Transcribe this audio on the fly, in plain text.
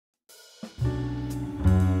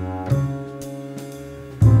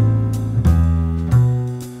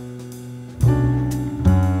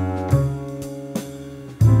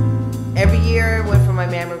Every year I went for my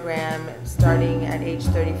mammogram starting at age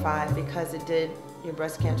 35 because your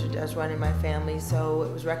breast cancer does run in my family, so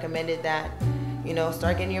it was recommended that,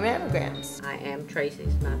 start getting your mammograms. I am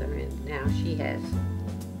Tracy's mother, and now she has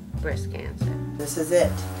breast cancer. This is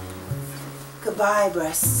it. Goodbye,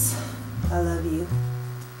 breasts. I love you.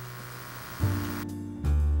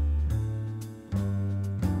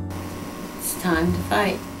 It's time to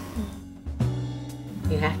fight.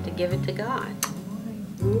 You have to give it to God.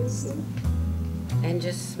 And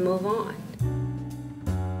just move on.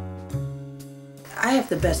 I have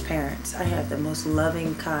the best parents. I have the most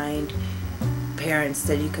loving, kind parents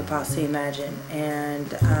that you could possibly imagine, and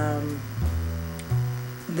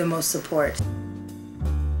the most support.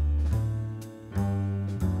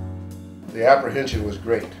 The apprehension was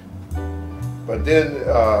great, but then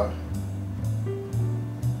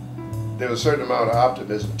there was a certain amount of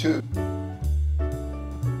optimism too.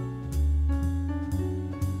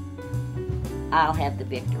 I'll have the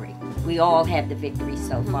victory. We all have the victory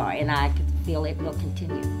so far, and I feel it will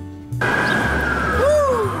continue.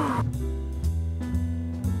 Woo!